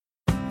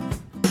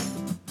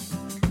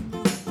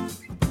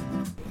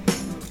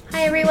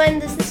Hi everyone,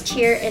 this is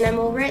Cheer and I'm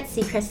over at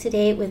Seacrest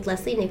today with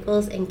Leslie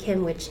Nichols and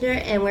Kim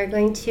Wichner, and we're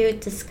going to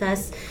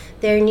discuss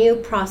their new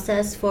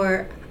process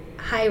for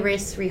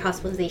high-risk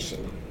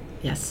rehospitalization.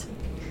 Yes.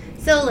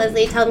 So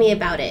Leslie, tell me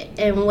about it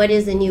and what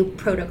is the new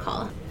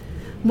protocol?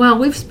 Well,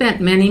 we've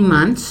spent many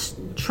months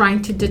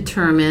trying to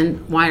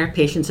determine why our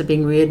patients are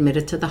being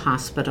readmitted to the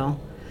hospital.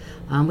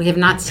 We have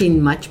not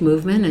seen much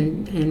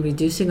movement in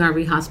reducing our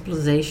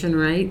rehospitalization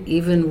rate,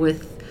 even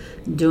with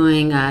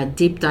doing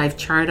deep dive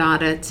chart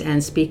audits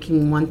and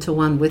speaking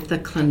one-to-one with the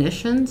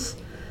clinicians.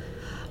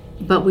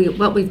 But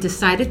what we've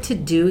decided to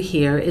do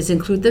here is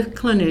include the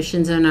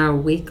clinicians in our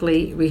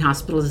weekly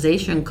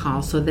rehospitalization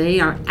call, so they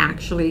are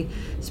actually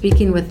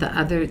speaking with the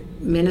other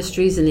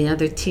ministries and the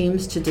other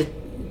teams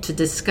to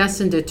discuss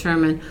and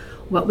determine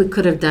what we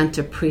could have done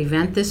to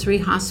prevent this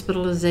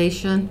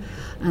rehospitalization.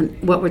 And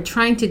what we're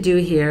trying to do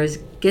here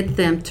is get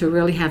them to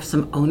really have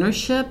some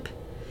ownership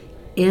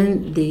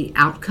in the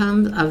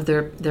outcome of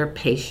their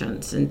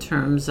patients in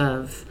terms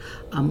of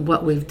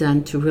what we've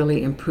done to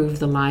really improve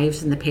the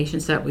lives and the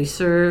patients that we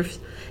serve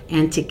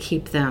and to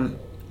keep them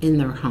in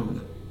their home.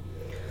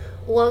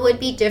 What would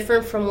be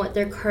different from what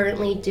they're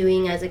currently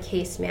doing as a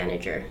case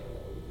manager?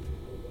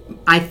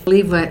 I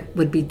believe what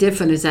would be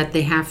different is that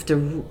they have to,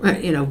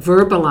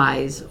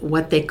 verbalize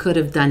what they could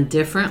have done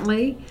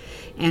differently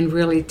and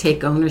really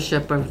take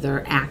ownership of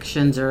their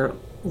actions or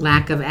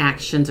lack of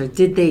actions, or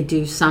did they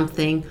do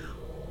something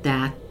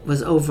that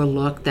was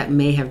overlooked that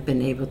may have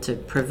been able to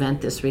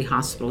prevent this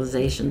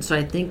rehospitalization. So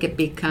I think it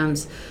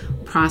becomes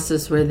a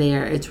process where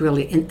it's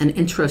really an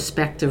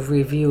introspective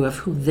review of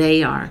who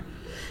they are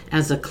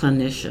as a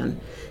clinician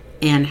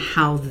and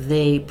how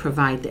they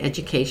provide the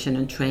education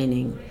and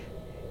training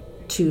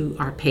to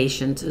our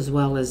patients, as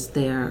well as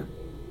their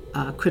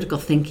critical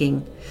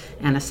thinking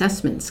and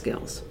assessment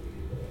skills.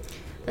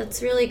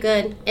 That's really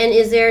good. And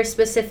is there a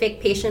specific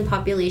patient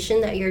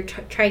population that you're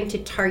trying to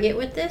target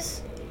with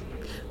this?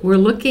 We're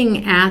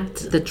looking at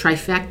the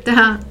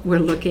trifecta. We're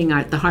looking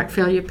at the heart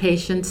failure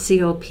patients,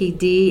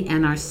 COPD,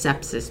 and our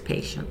sepsis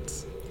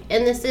patients.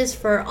 And this is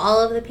for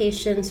all of the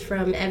patients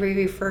from every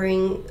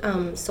referring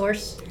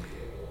source?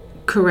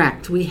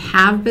 Correct. We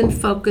have been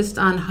focused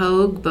on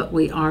HOAG, but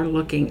we are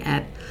looking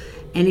at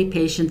any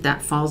patient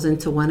that falls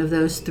into one of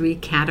those three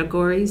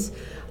categories.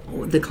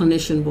 The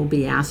clinician will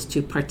be asked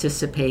to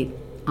participate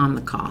on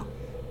the call.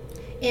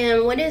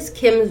 And what is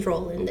Kim's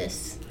role in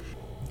this?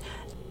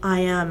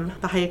 I am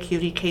the high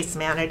acuity case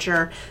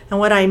manager, and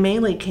what I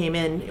mainly came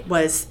in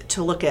was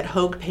to look at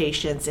HOAG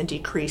patients and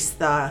decrease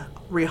the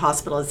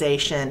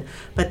rehospitalization,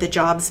 but the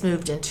job's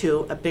moved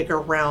into a bigger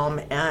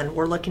realm and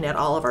we're looking at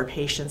all of our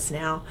patients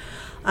now.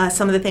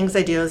 Some of the things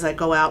I do is I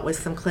go out with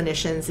some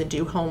clinicians and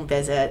do home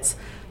visits,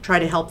 try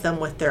to help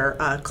them with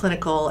their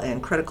clinical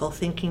and critical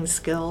thinking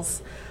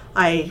skills.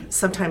 I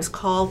sometimes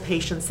call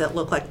patients that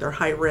look like they're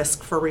high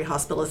risk for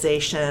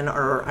rehospitalization,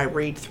 or I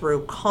read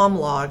through comm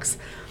logs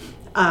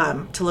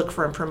to look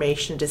for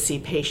information to see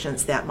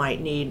patients that might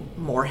need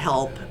more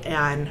help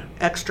and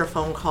extra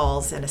phone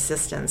calls and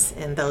assistance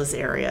in those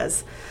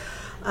areas.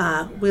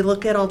 We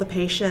look at all the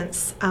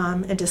patients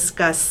and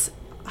discuss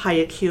high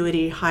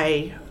acuity,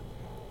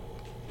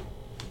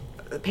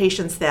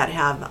 patients that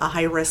have a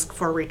high risk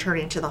for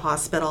returning to the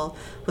hospital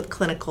with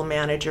clinical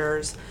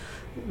managers,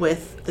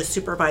 with the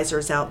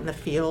supervisors out in the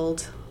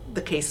field,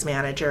 the case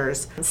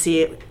managers, and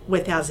see it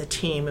as a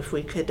team if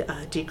we could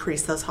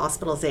decrease those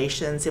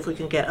hospitalizations, if we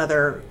can get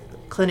other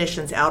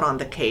clinicians out on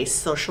the case,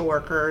 social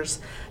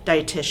workers,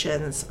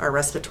 dietitians, our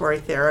respiratory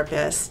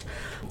therapist,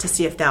 to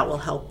see if that will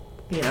help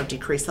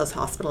decrease those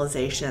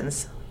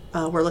hospitalizations.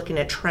 We're looking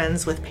at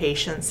trends with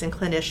patients and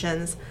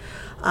clinicians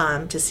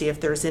to see if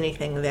there's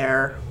anything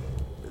there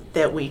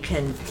that we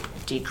can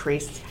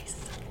decrease.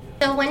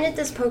 So when did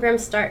this program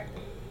start?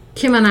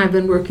 Kim and I have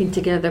been working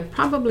together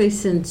probably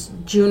since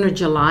June or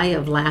July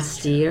of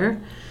last year,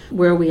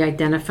 where we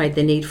identified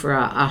the need for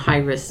a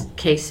high-risk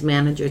case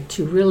manager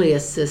to really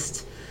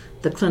assist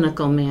the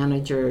clinical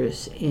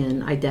managers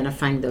in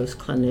identifying those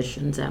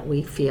clinicians that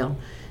we feel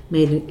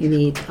may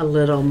need a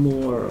little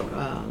more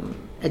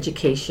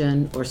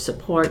education or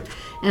support,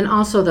 and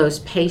also those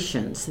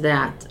patients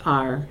that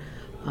are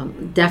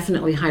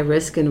definitely high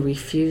risk in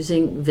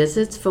refusing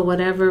visits for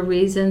whatever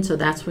reason. So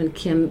that's when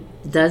Kim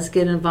does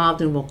get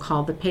involved and will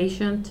call the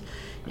patient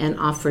and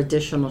offer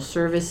additional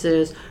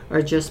services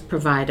or just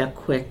provide a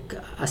quick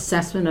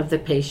assessment of the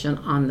patient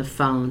on the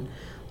phone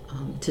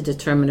to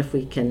determine if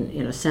we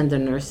can send a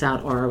nurse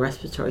out or a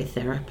respiratory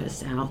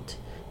therapist out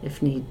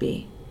if need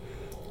be.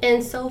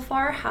 And so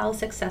far, how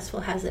successful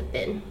has it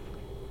been?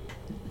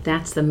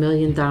 That's the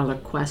million-dollar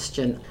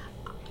question.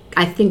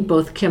 I think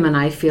both Kim and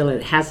I feel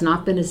it has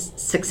not been as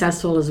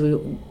successful as we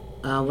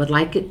would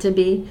like it to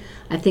be.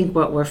 I think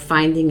what we're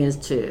finding is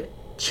to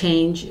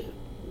change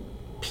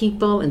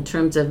people in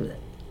terms of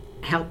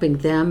helping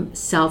them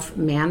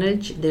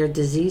self-manage their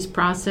disease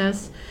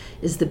process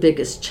is the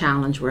biggest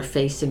challenge we're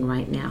facing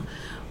right now.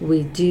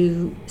 We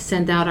do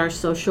send out our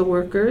social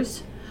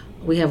workers.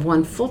 We have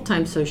one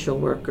full-time social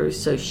worker,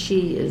 so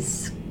she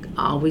is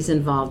always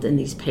involved in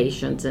these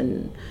patients,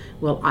 and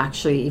we'll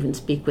actually even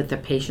speak with the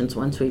patients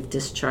once we've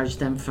discharged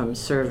them from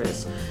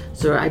service.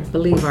 So I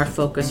believe our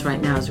focus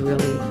right now is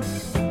really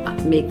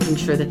making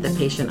sure that the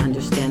patient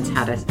understands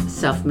how to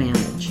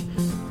self-manage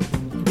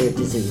their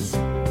disease.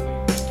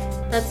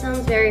 That sounds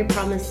very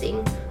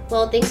promising.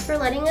 Well, thanks for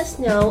letting us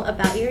know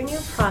about your new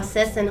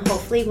process, and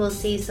hopefully we'll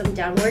see some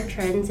downward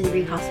trends in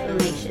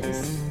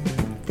rehospitalizations.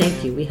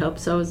 Thank you. We hope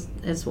so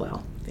as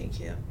well. Thank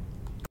you.